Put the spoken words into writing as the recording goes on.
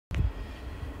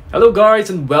Hello guys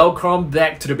and welcome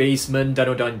back to the Basement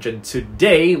Dino Dungeon.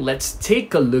 Today, let's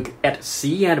take a look at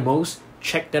sea animals.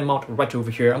 Check them out right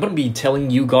over here. I'm going to be telling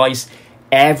you guys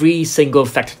every single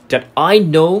fact that I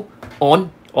know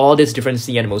on all these different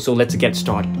sea animals. So let's get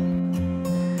started.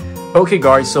 Okay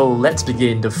guys, so let's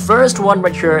begin. The first one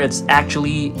right here is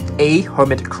actually a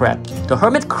hermit crab. The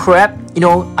hermit crab,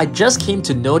 I just came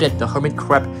to know that the hermit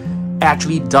crab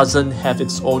actually doesn't have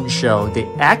its own shell. They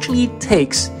actually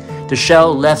takes the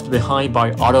shell left behind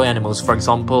by other animals, for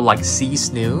example like sea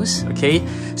snails. Okay,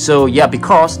 so yeah,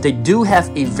 because they do have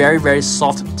a very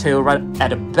soft tail right at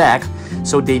the back,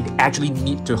 so they actually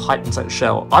need to hide inside the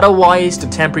shell, otherwise the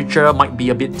temperature might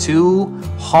be a bit too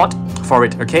hot for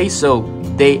it. Okay, so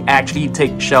they actually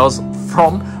take shells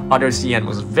from other sea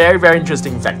animals. Very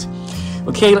interesting fact.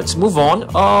 Okay, let's move on.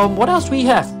 What else do we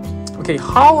have? Okay,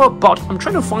 how about, I'm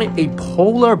trying to find a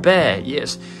polar bear.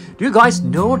 Yes, do you guys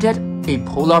know that a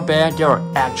polar bear, they are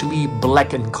actually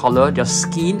black in color? Their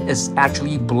skin is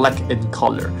actually black in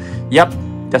color. Yep,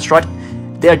 that's right.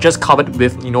 They are just covered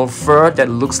with fur that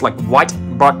looks like white,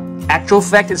 but actual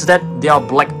fact is that they are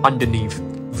black underneath.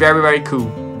 Very cool.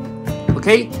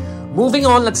 Okay, moving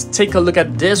on, let's take a look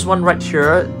at this one right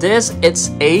here. This is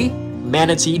a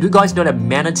manatee. Do you guys know that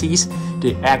manatees,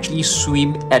 they actually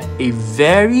swim at a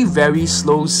very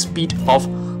slow speed of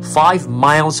 5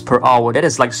 miles per hour. That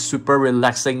is like super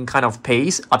relaxing kind of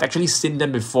pace. I've actually seen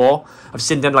them before. I've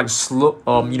seen them like slow,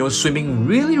 swimming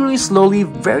really slowly,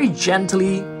 very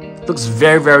gently. Looks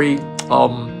very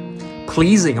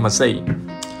pleasing, I must say.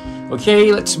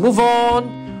 Okay, let's move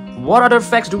on. What other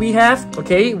facts do we have?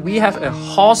 Okay, we have a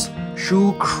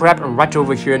horseshoe crab right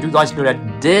over here. Do you guys know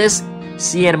that this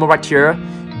sea animal right here,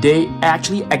 they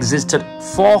actually existed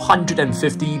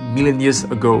 450 million years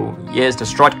ago? Yes,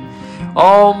 that's right.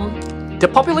 The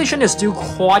population is still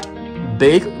quite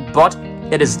big, but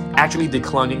it is actually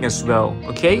declining as well.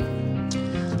 Okay,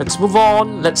 let's move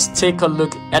on. Let's take a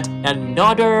look at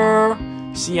another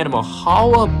sea animal.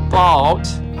 How about,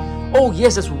 oh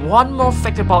yes, there's one more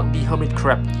fact about the hermit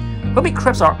crab. Hermit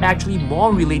crabs are actually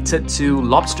more related to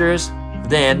lobsters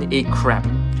than a crab.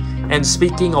 And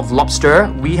speaking of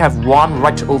lobster, we have one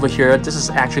right over here. This is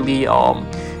actually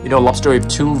lobster with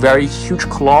two very huge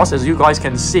claws, as you guys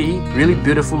can see. Really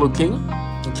beautiful looking.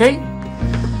 Okay,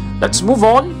 let's move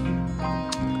on.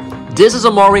 This is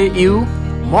a moray eel.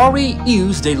 Moray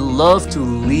eels, they love to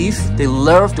live, they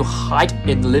love to hide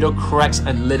in little cracks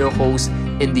and little holes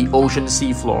in the ocean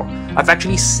seafloor. I've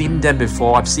actually seen them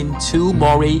before. I've seen two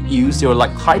moray eels. They were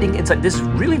like hiding inside this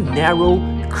really narrow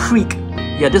creek.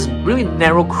 Yeah, this really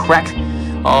narrow crack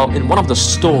in one of the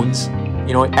stones,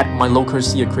 at my local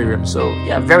sea aquarium. So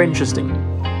yeah, very interesting.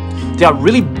 They are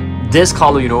really this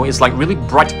color, it's like really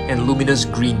bright and luminous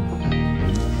green.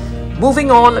 Moving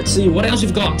on, let's see what else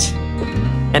we've got.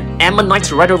 An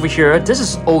ammonite right over here. This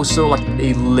is also like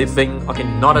a living, okay,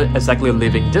 not exactly a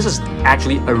living. This is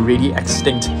actually already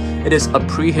extinct. It is a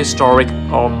prehistoric,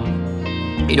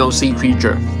 sea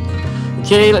creature.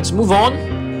 Okay, let's move on.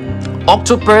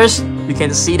 Octopus. You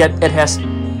can see that it has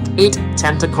 8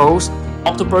 tentacles.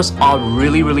 Octopus are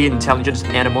really intelligent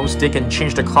animals. They can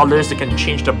change the colors, they can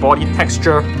change the body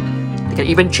texture, they can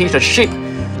even change the shape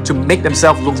to make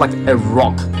themselves look like a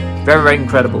rock. Very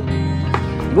incredible.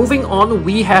 Moving on,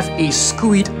 we have a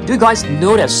squid. Do you guys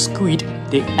know that squid,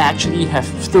 they actually have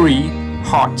 3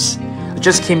 hearts? I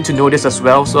just came to know this as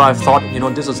well, so I thought,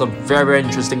 this is a very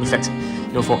interesting fact,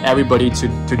 for everybody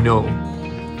to know.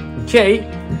 Okay,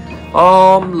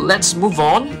 let's move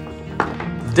on.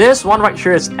 This one right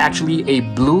here is actually a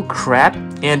blue crab.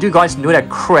 And do you guys know that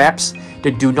crabs,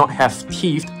 they do not have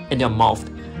teeth in their mouth,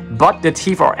 but the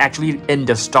teeth are actually in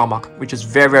the stomach, which is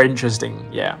very interesting.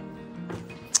 Yeah.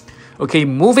 Okay,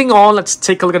 moving on, let's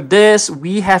take a look at this.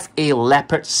 We have a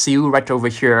leopard seal right over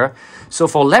here. So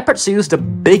for leopard seals, the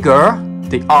bigger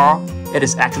they are, it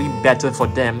is actually better for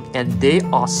them, and they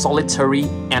are solitary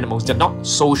animals. They're not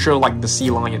social like the sea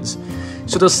lions.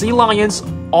 So the sea lions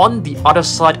on the other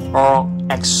side are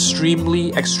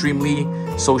extremely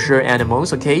social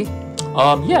animals. Okay,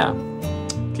 yeah.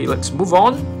 Okay, let's move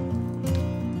on.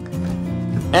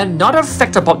 Another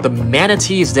fact about the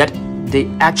manatee is that they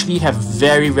actually have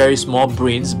very small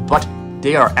brains, but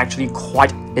they are actually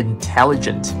quite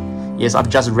intelligent. Yes, I've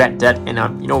just read that, and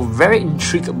I'm very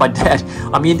intrigued by that.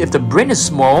 I mean, if the brain is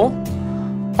small,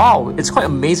 wow, it's quite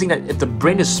amazing that if the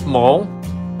brain is small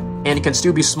and it can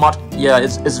still be smart. Yeah,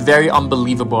 it's very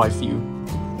unbelievable, I feel.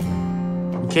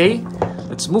 Okay,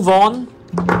 let's move on.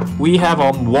 We have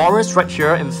walrus right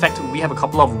here. In fact, we have a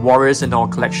couple of walrus in our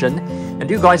collection. And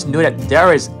do you guys know that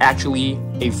there is actually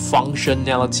a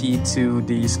functionality to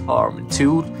these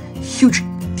 2 huge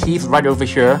teeth right over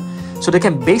here. So they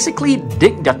can basically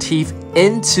dig their teeth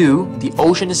into the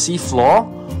ocean sea floor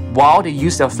while they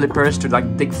use their flippers to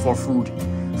like dig for food.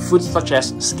 Food such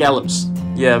as scallops.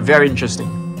 Yeah, very interesting.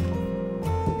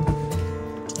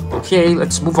 Okay,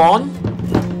 let's move on.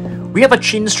 We have a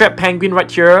chin strap penguin right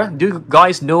here. Do you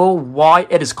guys know why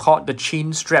it is called the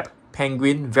chin strap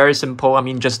penguin? Very simple. I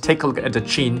mean, just take a look at the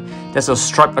chin. There's a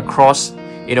stripe across,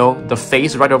 you know, the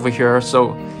face right over here.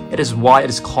 So it is why it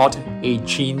is called a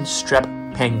chin strap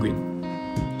penguin.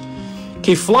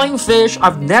 Okay, flying fish.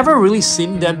 I've never really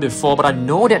seen them before, but I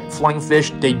know that flying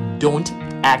fish, they don't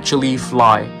actually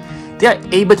fly. They are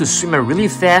able to swim at really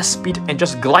fast speed and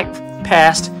just glide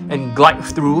past and glide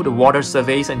through the water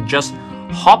surface and just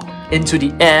hop into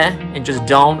the air and just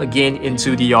down again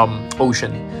into the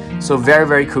ocean. So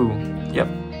very cool. Yep.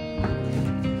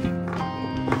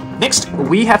 Next,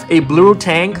 we have a blue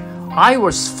tank. I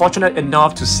was fortunate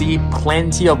enough to see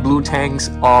plenty of blue tanks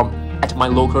at my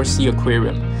local sea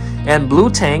aquarium. And blue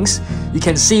tanks, you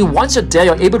can see once you're there,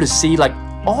 you're able to see like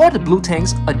all the blue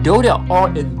tanks, although they are all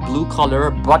in blue color,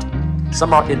 but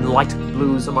some are in light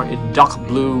blue, some are in dark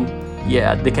blue.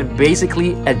 Yeah, they can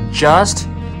basically adjust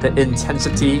the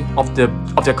intensity of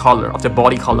the color, of the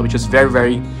body color, which is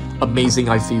very amazing,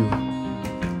 I feel.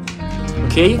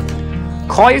 Okay,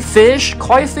 koi fish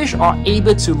are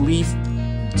able to live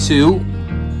to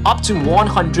up to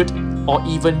 100 or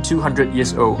even 200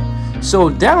 years old. So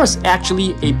there was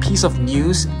actually a piece of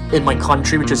news in my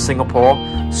country, which is Singapore.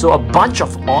 So a bunch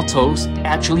of otters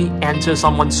actually entered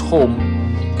someone's home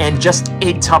and just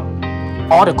ate up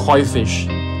all the koi fish.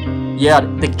 Yeah,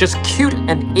 they just killed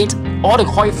and ate all the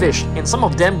koi fish, and some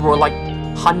of them were like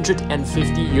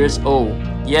 150 years old.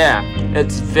 Yeah,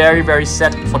 it's very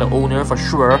sad for the owner for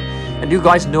sure. And you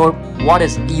guys know what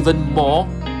is even more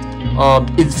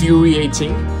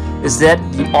infuriating is that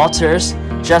the otters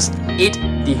just ate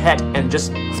the head and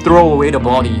just throw away the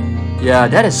body. Yeah,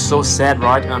 that is so sad,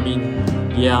 right? I mean,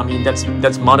 yeah, I mean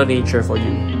that's Mother Nature for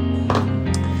you.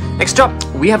 Next up,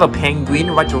 we have a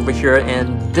penguin right over here,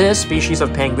 and this species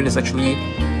of penguin is actually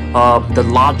the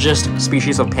largest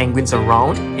species of penguins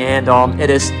around, and it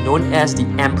is known as the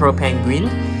emperor penguin.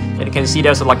 And you can see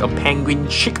there's like a penguin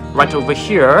chick right over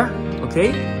here.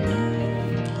 Okay.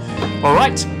 All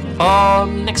right.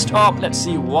 Next up, let's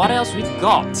see what else we've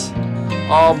got.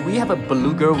 We have a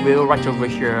beluga whale right over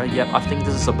here. Yep, I think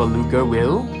this is a beluga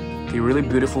whale. Okay, really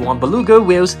beautiful one. Beluga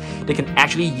whales, they can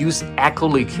actually use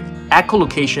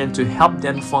echolocation to help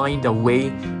them find their way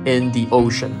in the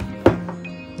ocean.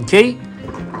 Okay,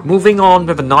 moving on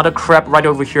with another crab right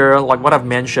over here. Like what I've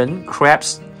mentioned,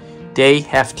 crabs, they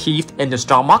have teeth in the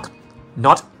stomach,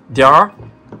 not their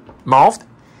mouth.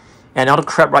 Another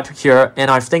crab right here, and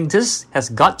I think this has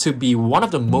got to be one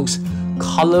of the most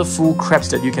colorful crabs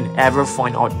that you can ever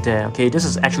find out there. Okay, this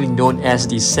is actually known as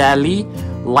the Sally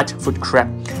Lightfoot crab.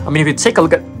 I mean, if you take a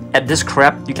look at this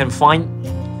crab, you can find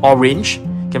orange,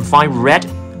 you can find red,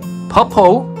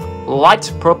 purple, light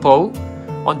purple.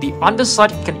 On the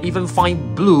underside, you can even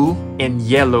find blue and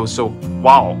yellow. So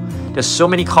wow, there's so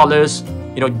many colors,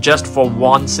 you know, just for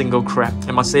one single crab.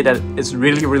 I must say that it's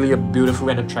really beautiful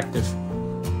and attractive.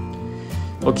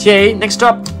 Okay, next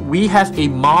up, we have a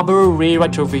marble ray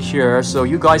right over here. So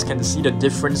you guys can see the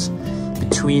difference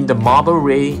between the marble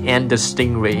ray and the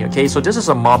stingray. Okay, so this is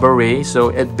a marble ray. So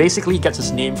it basically gets its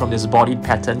name from this body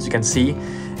patterns. You can see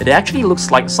it actually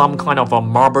looks like some kind of a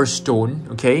marble stone.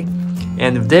 Okay,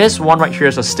 and this one right here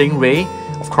is a stingray.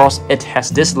 Of course, it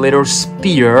has this little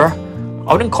spear.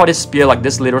 I wouldn't call it spear, like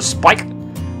this little spike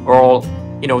or,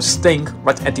 you know, sting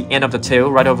right at the end of the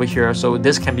tail right over here. So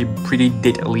this can be pretty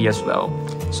deadly as well.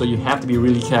 So you have to be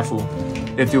really careful.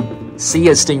 If you see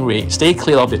a stingray, stay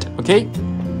clear of it, okay?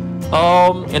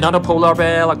 Another polar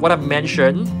bear, like what I've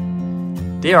mentioned,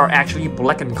 they are actually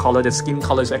black in color. The skin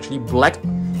color is actually black,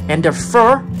 and their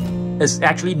fur is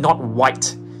actually not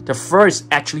white. The fur is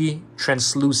actually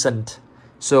translucent.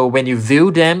 So when you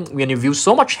view them, when you view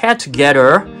so much hair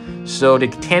together, so they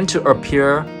tend to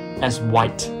appear as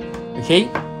white,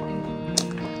 okay?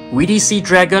 Weedy sea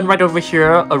dragon right over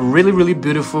here, a really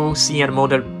beautiful sea animal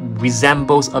that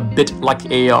resembles a bit like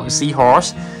a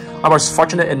seahorse. I was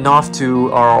fortunate enough to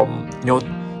you know,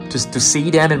 to see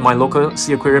them in my local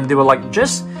sea aquarium. They were like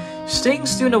just staying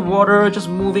still in the water, just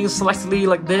moving slightly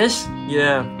like this.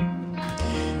 Yeah.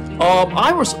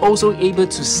 I was also able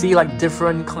to see like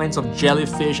different kinds of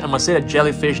jellyfish. I must say that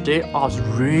jellyfish, they are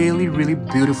really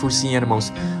beautiful sea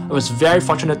animals. I was very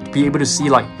fortunate to be able to see,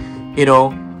 like, you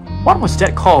know, what was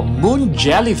that called? Moon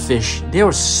jellyfish. They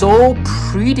were so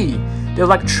pretty. They're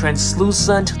like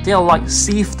translucent, they're like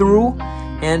see-through,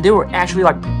 and they were actually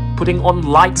like putting on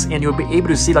lights, and you'll be able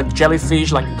to see like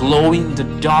jellyfish like glowing in the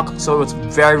dark. So it's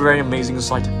very amazing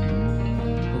sight.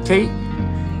 Okay,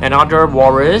 and other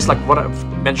walrus, like what I've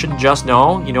mentioned just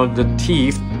now, you know, the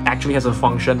teeth actually has a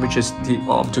function which is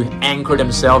to anchor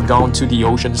themselves down to the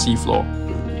ocean seafloor.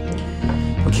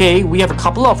 Okay, we have a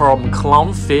couple of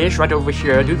clownfish right over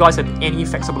here. Do you guys have any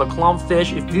facts about the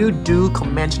clownfish? If you do,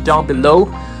 comment down below.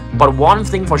 But one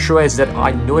thing for sure is that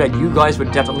I know that you guys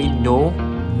would definitely know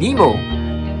Nemo.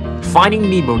 Finding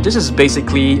Nemo. This is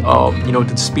basically, you know,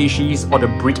 the species or the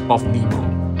breed of Nemo.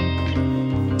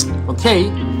 Okay,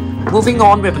 moving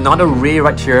on, we have another ray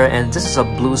right here, and this is a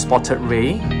blue spotted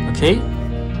ray. Okay.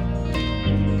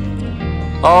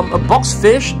 A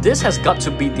boxfish, this has got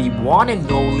to be the one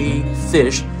and only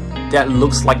fish that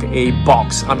looks like a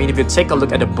box. I mean, if you take a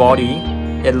look at the body,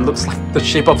 it looks like the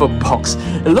shape of a box.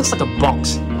 It looks like a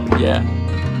box. Yeah.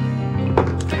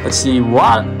 Let's see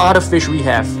what other fish we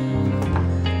have.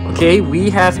 Okay, we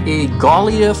have a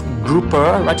Goliath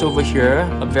grouper right over here.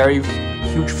 A very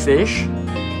huge fish.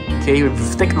 Okay, with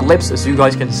thick lips, as you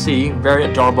guys can see. Very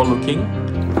adorable looking.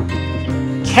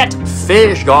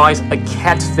 Catfish, guys, a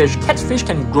catfish. Catfish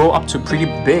can grow up to pretty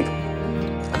big.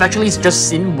 I've actually just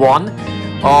seen one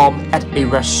at a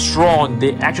restaurant.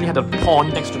 They actually had a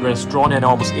pond next to the restaurant, and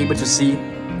I was able to see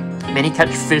many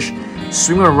catfish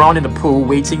swimming around in the pool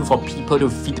waiting for people to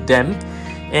feed them.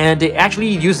 And they actually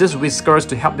use these whiskers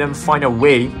to help them find a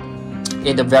way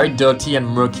in the very dirty and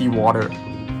murky water.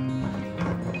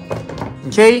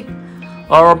 Okay.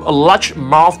 A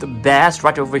large-mouthed bass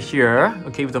right over here,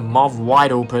 okay, with the mouth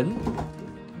wide open.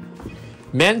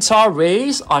 Manta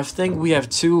rays, I think we have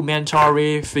two manta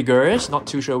ray figures, not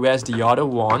too sure where's the other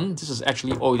one. This is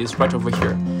actually, oh, it is right over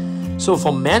here. So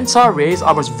for manta rays,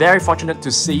 I was very fortunate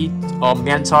to see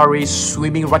manta rays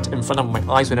swimming right in front of my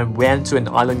eyes when I went to an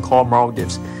island called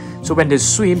Maldives. So when they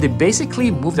swim, they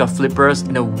basically move their flippers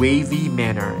in a wavy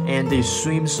manner, and they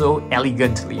swim so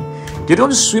elegantly. They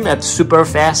don't swim at super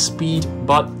fast speed,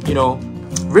 but you know,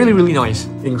 really nice,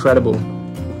 incredible.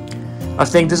 I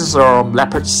think this is a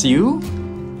leopard seal,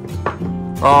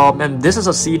 and this is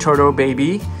a sea turtle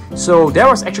baby. So there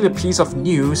was actually a piece of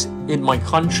news in my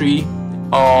country.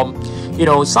 You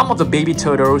know, some of the baby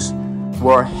turtles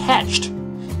were hatched,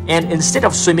 and instead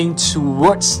of swimming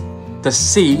towards the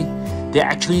sea, they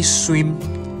actually swim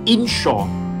inshore.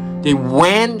 They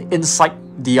went inside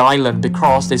the island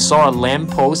because they saw a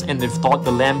lamppost and they thought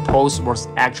the lamppost was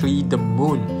actually the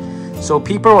moon. So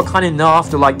people were kind enough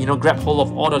to, like, you know, grab hold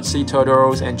of all the sea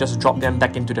turtles and just drop them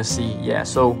back into the sea. Yeah,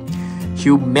 so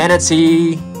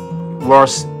humanity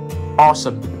was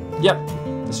awesome. Yep,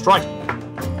 that's right.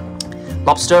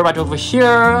 Lobster right over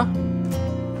here.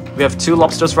 We have two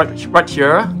lobsters right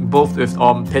here, both with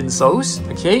pincers.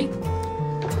 Okay.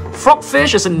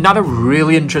 Frogfish is another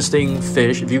really interesting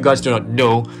fish. If you guys do not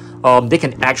know, they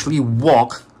can actually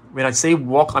walk. When I say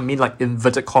walk, I mean like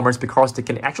inverted commas, because they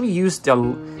can actually use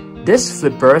these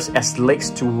flippers as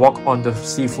legs to walk on the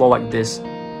seafloor like this.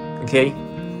 Okay,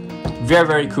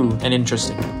 very cool and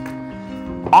interesting.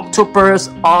 Octopus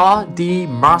are the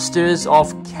masters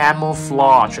of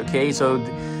camouflage. Okay, so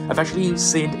I've actually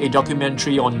seen a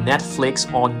documentary on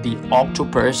Netflix on the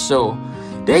octopus. So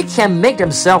they can make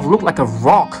themselves look like a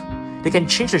rock. They can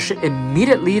change the shape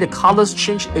immediately. The colors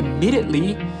change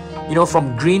immediately, you know,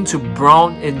 from green to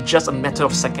brown in just a matter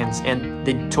of seconds, and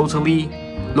they totally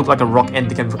look like a rock, and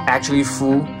they can actually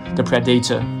fool the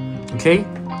predator. Okay,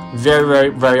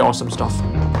 very awesome stuff.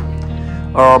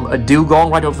 A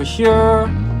dugong right over here.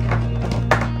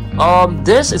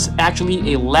 This is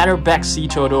actually a leatherback sea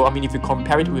turtle. I mean, if you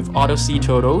compare it with other sea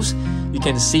turtles, you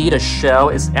can see the shell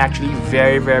is actually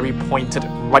very pointed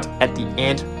right at the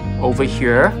end over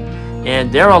here.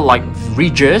 And there are like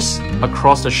ridges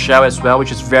across the shell as well,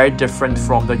 which is very different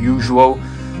from the usual,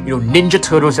 you know, ninja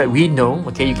turtles that we know.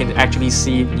 Okay, you can actually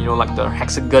see, you know, like the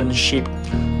hexagon shape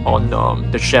on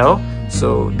the shell.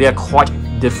 So they are quite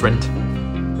different.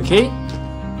 Okay,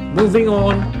 moving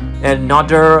on,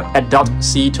 another adult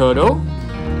sea turtle.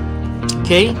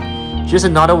 Okay, here's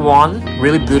another one,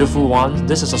 really beautiful one.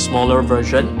 This is a smaller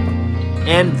version.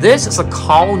 And this is a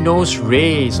cow nose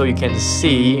ray. So you can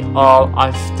see,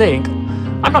 I think,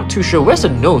 I'm not too sure, where's the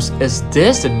nose? Is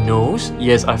this the nose?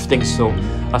 Yes, I think so.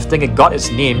 I think it got its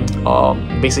name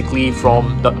basically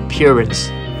from the appearance.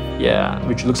 Yeah,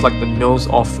 which looks like the nose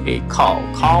of a cow.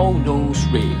 Cow nose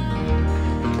ray.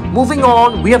 Moving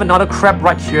on, we have another crab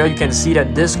right here. You can see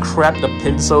that this crab, the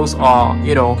pincers are,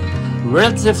 you know,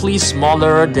 relatively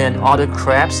smaller than other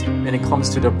crabs when it comes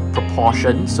to the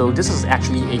proportion. So this is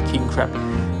actually a king crab.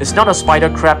 It's not a spider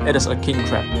crab, it is a king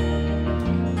crab.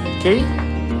 Okay,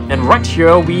 and right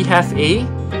here we have a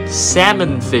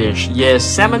Salmon fish. Yes,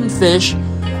 salmon fish.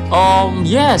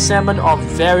 Yeah, salmon are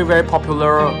very, very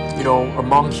popular, you know,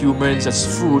 among humans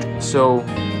as food. So,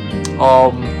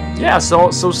 yeah, so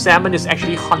salmon is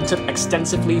actually hunted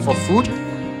extensively for food.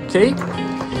 Okay,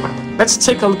 let's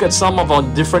take a look at some of our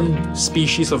different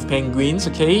species of penguins.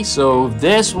 Okay, so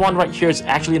this one right here is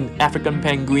actually an African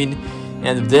penguin,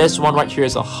 and this one right here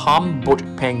is a Humboldt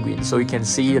penguin. So you can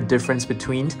see the difference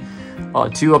between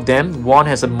two of them. One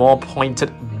has a more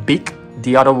pointed beak,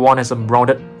 the other one has a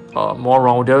rounded, more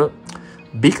rounded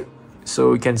beak.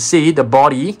 So you can see the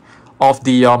body of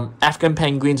the African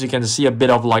penguins. You can see a bit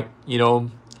of, like, you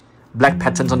know, black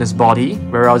patterns on his body,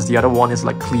 whereas the other one is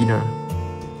like cleaner.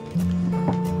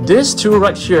 These two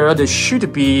right here, they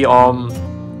should be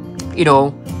you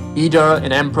know, either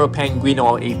an emperor penguin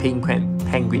or a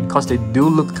penguin, because they do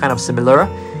look kind of similar.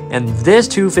 And these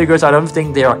two figures, I don't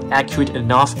think they are accurate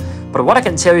enough. But what I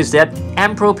can tell you is that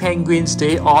emperor penguins,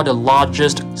 they are the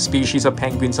largest species of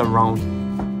penguins around.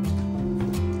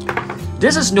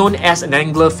 This is known as an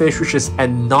anglerfish, which is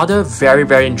another very,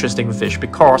 very interesting fish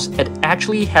because it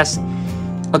actually has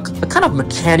a kind of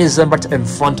mechanism right in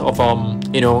front of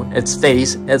you know, its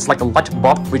face. It's like a light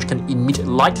bulb which can emit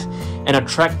light and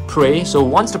attract prey. So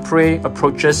once the prey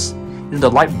approaches the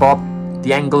light bulb,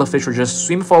 the anglerfish will just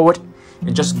swim forward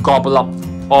and just gobble up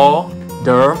all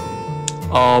the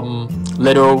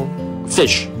little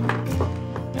fish.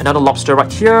 Another lobster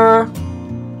right here.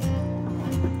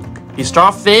 A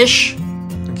starfish.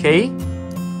 Okay,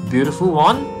 beautiful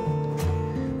one.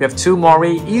 We have two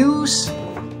moray eels.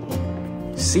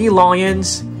 Sea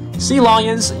lions. Sea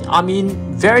lions, I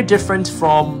mean, very different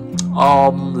from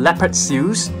leopard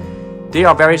seals. They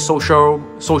are very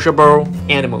sociable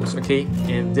animals, okay?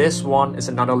 And this one is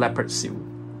another leopard seal.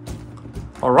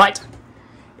 Alright.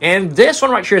 And this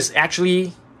one right here is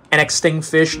actually an extinct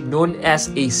fish known as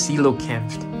a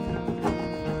coelacanth.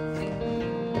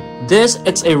 This,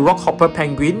 it's a rockhopper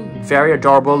penguin, very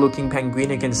adorable looking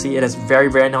penguin. You can see it has very,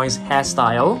 very nice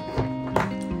hairstyle.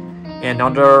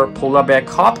 Another polar bear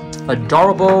cub,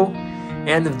 adorable.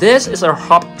 And this is a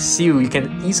hop seal. You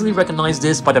can easily recognize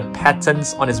this by the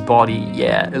patterns on its body.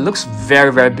 Yeah, it looks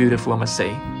very, very beautiful, I must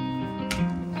say.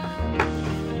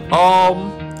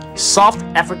 Soft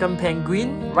African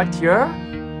penguin right here.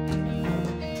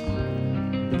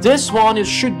 This one, it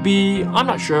should be, I'm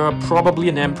not sure, probably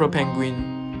an emperor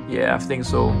penguin. Yeah, I think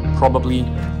so, probably.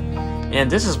 And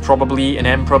this is probably an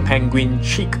emperor penguin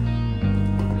cheek.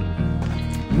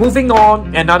 Moving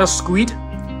on, another squid.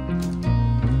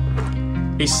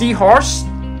 A seahorse.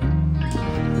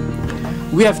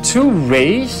 We have two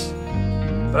rays,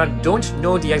 but I don't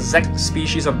know the exact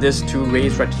species of these two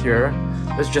rays right here.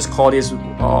 Let's just call this, you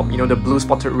know, the blue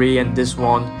spotted ray, and this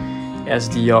one as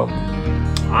the,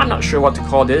 I'm not sure what to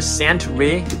call this, sand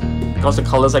ray, because the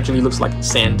colors actually looks like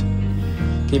sand.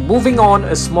 Okay, moving on,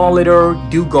 a small little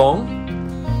dugong.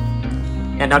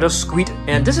 Another squid,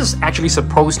 and this is actually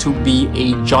supposed to be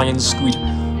a giant squid,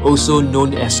 also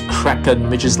known as kraken,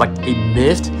 which is like a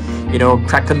myth. You know,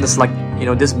 kraken is like, you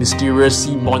know, this mysterious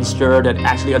sea monster that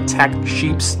actually attack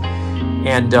ships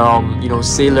and you know,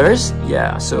 sailors.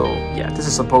 Yeah, so yeah, this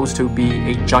is supposed to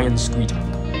be a giant squid.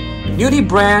 Nudie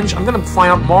branch, I'm gonna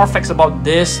find out more facts about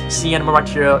this sea animal right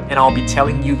here, and I'll be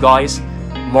telling you guys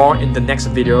more in the next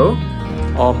video.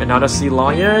 Another sea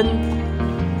lion.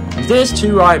 These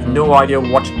two, I have no idea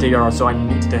what they are, so I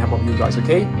need the help of you guys,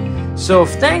 okay? So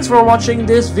thanks for watching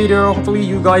this video. Hopefully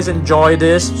you guys enjoy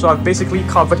this. So I've basically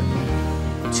covered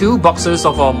 2 boxes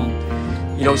of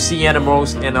you know, sea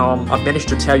animals, and I've managed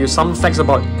to tell you some facts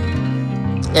about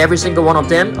every single one of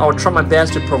them. I'll try my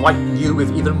best to provide you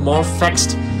with even more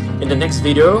facts in the next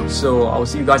video. So I'll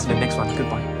see you guys in the next one.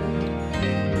 Goodbye.